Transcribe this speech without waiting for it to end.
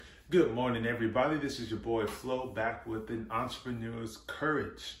Good morning, everybody. This is your boy Flo back with an entrepreneur's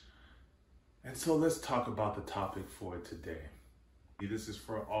courage. And so let's talk about the topic for today. This is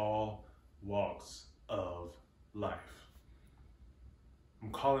for all walks of life.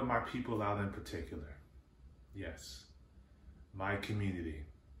 I'm calling my people out in particular. Yes, my community.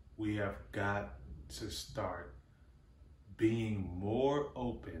 We have got to start being more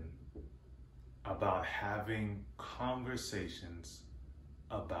open about having conversations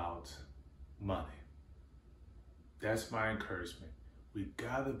about money. That's my encouragement. We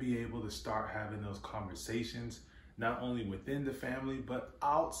gotta be able to start having those conversations, not only within the family, but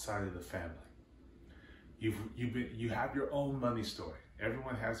outside of the family. You have your own money story.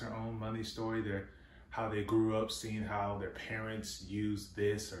 Everyone has their own money story, how they grew up, seeing how their parents used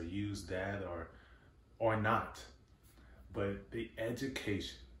this or used that or not. But the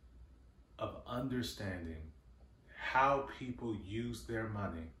education of understanding how people use their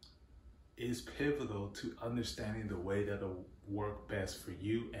money is pivotal to understanding the way that'll work best for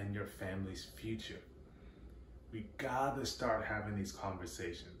you and your family's future. We gotta start having these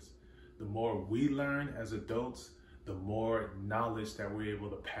conversations. The more we learn as adults, the more knowledge that we're able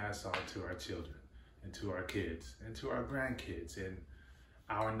to pass on to our children and to our kids and to our grandkids. And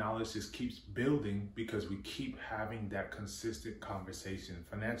our knowledge just keeps building because we keep having that consistent conversation.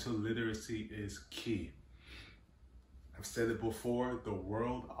 Financial literacy is key. I've said it before, the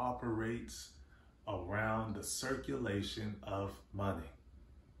world operates around the circulation of money.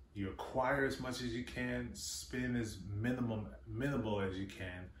 You acquire as much as you can, spend as minimal as you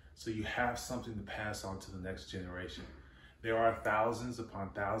can, so you have something to pass on to the next generation. There are thousands upon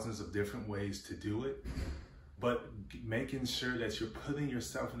thousands of different ways to do it, but making sure that you're putting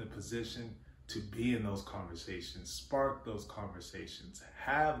yourself in a position to be in those conversations, spark those conversations,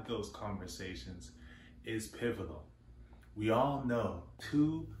 have those conversations is pivotal. We all know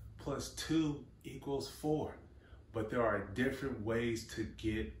 2 + 2 = 4, but there are different ways to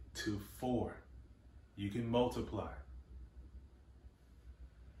get to 4. You can multiply.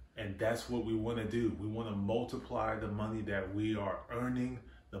 And that's what we want to do. We want to multiply the money that we are earning,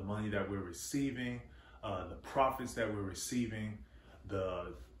 the money that we're receiving, the profits that we're receiving,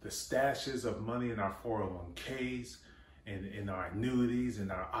 the stashes of money in our 401ks, and in our annuities,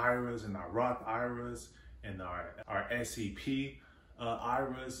 and our IRAs, and our Roth IRAs, and our SEP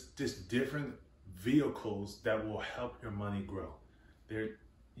IRAs, just different vehicles that will help your money grow.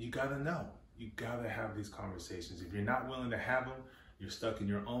 You gotta know, you gotta have these conversations. If you're not willing to have them, you're stuck in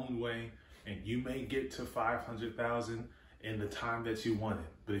your own way, and you may get to 500,000 in the time that you wanted.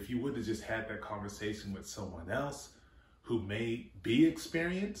 But if you would have just had that conversation with someone else who may be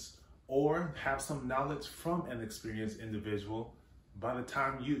experienced or have some knowledge from an experienced individual, by the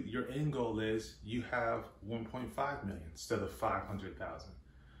time your end goal is you have 1.5 million instead of 500,000.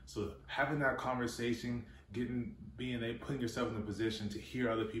 So having that conversation, putting yourself in a position to hear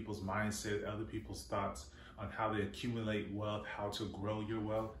other people's mindset, other people's thoughts on how they accumulate wealth, how to grow your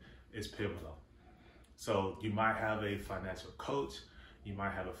wealth is pivotal. So you might have a financial coach, you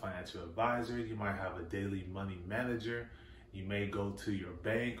might have a financial advisor, you might have a daily money manager, you may go to your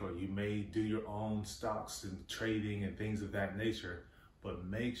bank, or you may do your own stocks and trading and things of that nature, but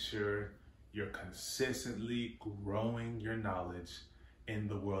make sure you're consistently growing your knowledge in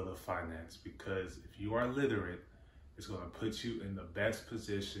the world of finance, because if you are literate, it's going to put you in the best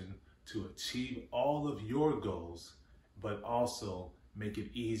position to achieve all of your goals, but also make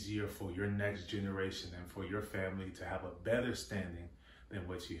it easier for your next generation and for your family to have a better standing than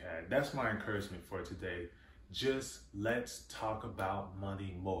what you had. That's my encouragement for today. Just let's talk about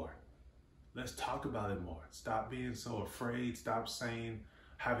money more. Let's talk about it more. Stop being so afraid. Stop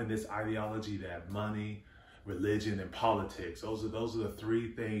having this ideology that money, religion, and politics, those are the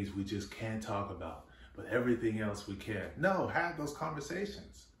 3 things we just can't talk about, but everything else we can. No, have those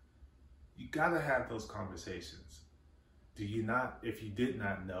conversations. You gotta have those conversations. Do you not? If you did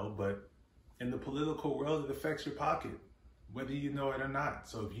not know, but in the political world, it affects your pocket, whether you know it or not.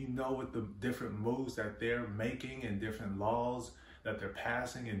 So if you know what the different moves that they're making and different laws that they're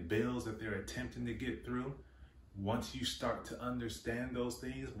passing and bills that they're attempting to get through, once you start to understand those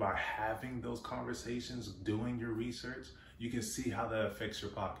things by having those conversations, doing your research, you can see how that affects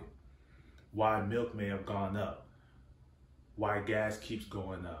your pocket. Why milk may have gone up, why gas keeps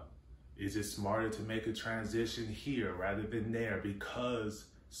going up. Is it smarter to make a transition here rather than there because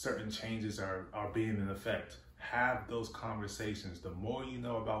certain changes are being in effect? Have those conversations. The more you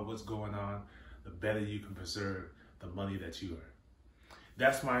know about what's going on, the better you can preserve the money that you earn.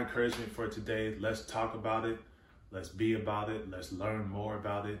 That's my encouragement for today. Let's talk about it. Let's be about it. Let's learn more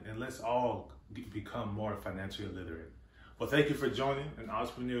about it. And let's all become more financially literate. Well, thank you for joining an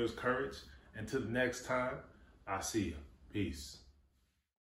Entrepreneur's Courage. Until the next time, I'll see you. Peace.